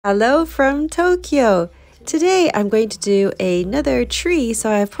Hello from Tokyo. Today I'm going to do another tree.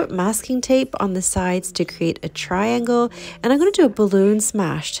 So I've put masking tape on the sides to create a triangle, and I'm going to do a balloon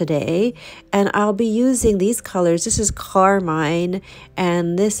smash today, and I'll be using these colors. This is Carmine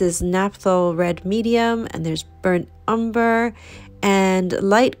and this is Naphthol red medium, and there's burnt umber and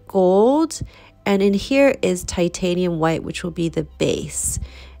light gold, and in here is titanium white, which will be the base.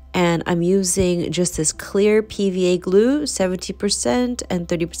 And I'm using just this clear PVA glue, 70% and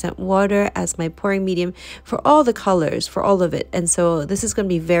 30% water as my pouring medium for all the colors, for all of it. And so this is going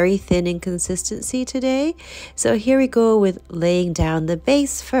to be very thin in consistency today. So here we go with laying down the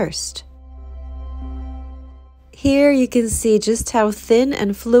base first. Here you can see just how thin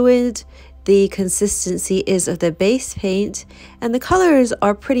and fluid the consistency is of the base paint, and the colors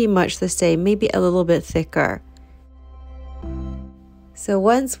are pretty much the same, maybe a little bit thicker. So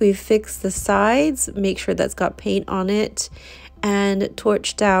once we've fixed the sides, make sure that's got paint on it, and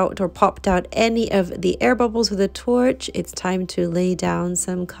torched out or popped out any of the air bubbles with a torch, it's time to lay down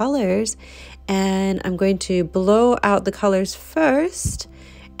some colors. And I'm going to blow out the colors first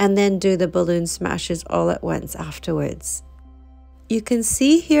and then do the balloon smashes all at once afterwards. You can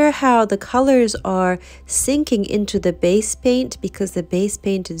see here how the colors are sinking into the base paint because the base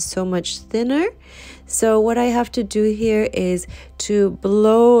paint is so much thinner. So what I have to do here is to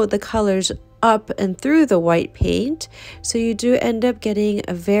blow the colors up and through the white paint. So you do end up getting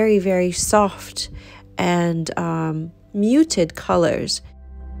a very, very soft and muted colors.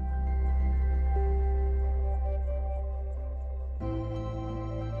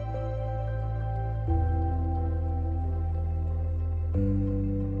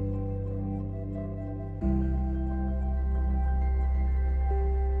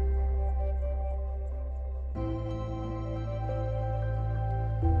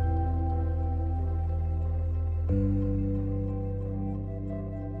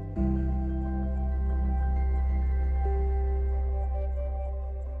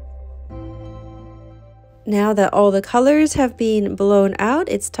 Now that all the colors have been blown out,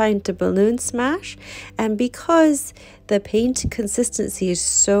 it's time to balloon smash. And because the paint consistency is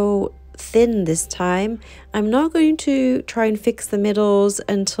so thin this time, I'm not going to try and fix the middles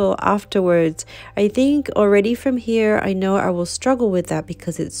until afterwards. I think already from here, I know I will struggle with that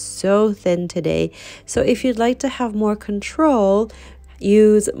because it's so thin today. So if you'd like to have more control,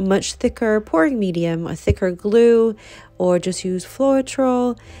 use much thicker pouring medium, a thicker glue, or just use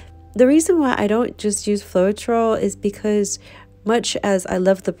FLORAL. The reason why I don't just use FLORAL is because much as I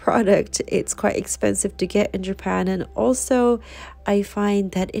love the product, it's quite expensive to get in Japan, and also I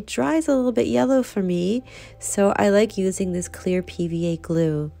find that it dries a little bit yellow for me, so I like using this clear PVA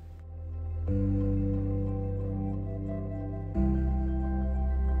glue.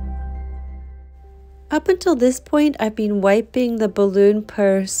 Up until this point, I've been wiping the balloon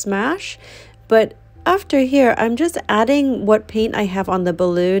per smash, but after here, I'm just adding what paint I have on the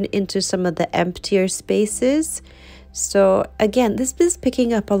balloon into some of the emptier spaces. So again, this is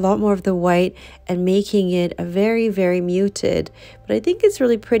picking up a lot more of the white and making it a very, very muted. But I think it's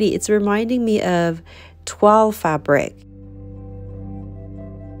really pretty. It's reminding me of toile fabric.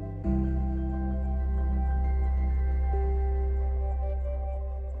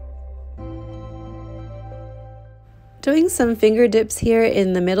 Doing some finger dips here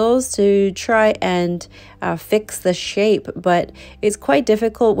in the middles to try and fix the shape, but it's quite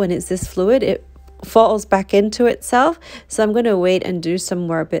difficult when it's this fluid. It falls back into itself, so I'm going to wait and do some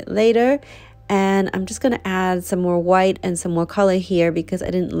more a bit later. And I'm just going to add some more white and some more color here because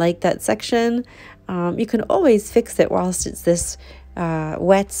I didn't like that section. You can always fix it whilst it's this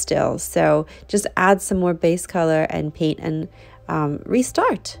wet still, so just add some more base color and paint and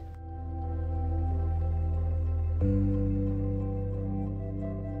restart.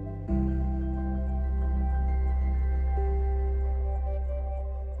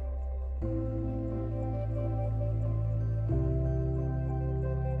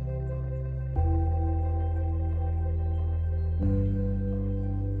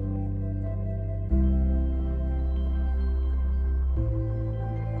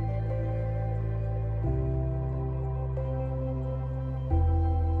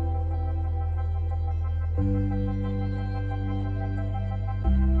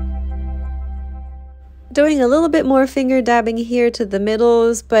 Doing a little bit more finger dabbing here to the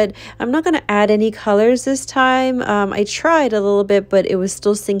middles, but I'm not going to add any colors this time. I tried a little bit, but it was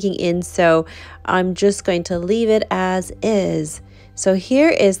still sinking in, so I'm just going to leave it as is. So here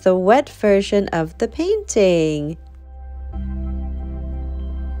is the wet version of the painting.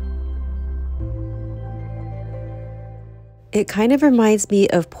 It kind of reminds me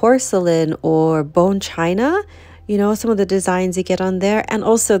of porcelain or bone china. you know, some of the designs you get on there, and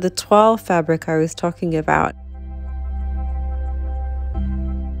also the toile fabric I was talking about.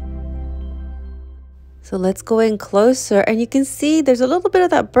 So let's go in closer, and you can see there's a little bit of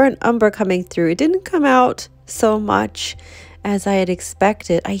that burnt umber coming through. It didn't come out so much as I had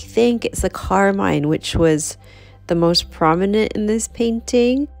expected. I think it's the Carmine, which was the most prominent in this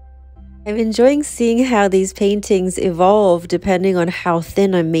painting. I'm enjoying seeing how these paintings evolve depending on how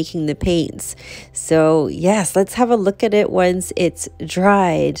thin I'm making the paints. So yes, let's have a look at it once it's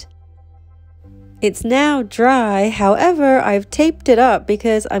dried. It's now dry, however, I've taped it up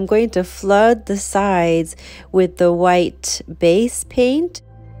because I'm going to flood the sides with the white base paint.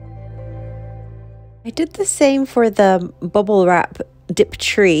 I did the same for the bubble wrap dip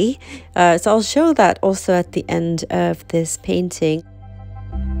tree, so I'll show that also at the end of this painting.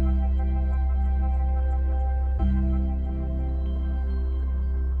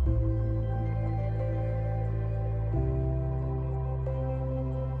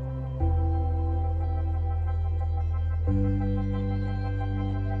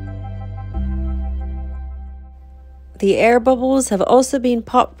 The air bubbles have also been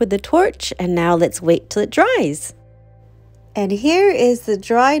popped with the torch, and now let's wait till it dries. And here is the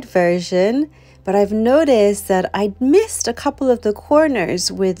dried version, but I've noticed that I missed a couple of the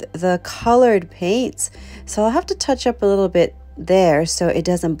corners with the colored paints, so I'll have to touch up a little bit there so it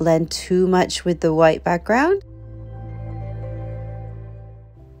doesn't blend too much with the white background.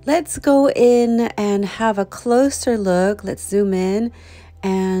 Let's go in and have a closer look. Let's zoom in.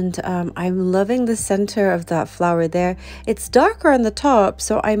 And I'm loving the center of that flower there. It's darker on the top,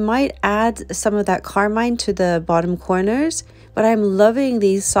 so I might add some of that carmine to the bottom corners, but I'm loving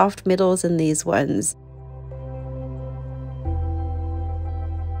these soft middles in these ones.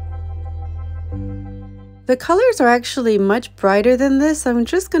 The colors are actually much brighter than this. I'm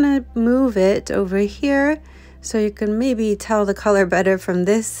just gonna move it over here so you can maybe tell the color better from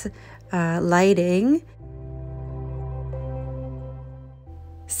this lighting.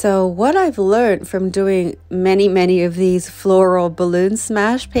 So what I've learned from doing many of these floral balloon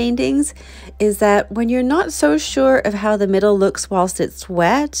smash paintings is that when you're not so sure of how the middle looks whilst it's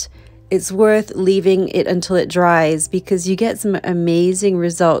wet, it's worth leaving it until it dries because you get some amazing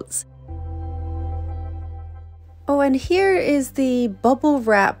results. Oh, and here is the bubble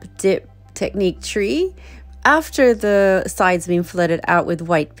wrap dip technique tree after the sides being flooded out with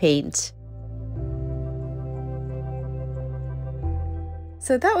white paint.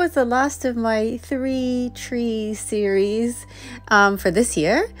 So that was the last of my 3 tree series for this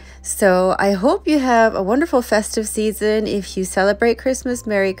year. So I hope you have a wonderful festive season. If you celebrate Christmas,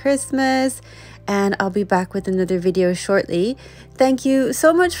 Merry Christmas. And I'll be back with another video shortly. Thank you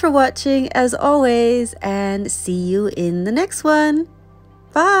so much for watching as always, and see you in the next one.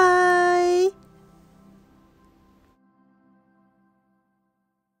 Bye!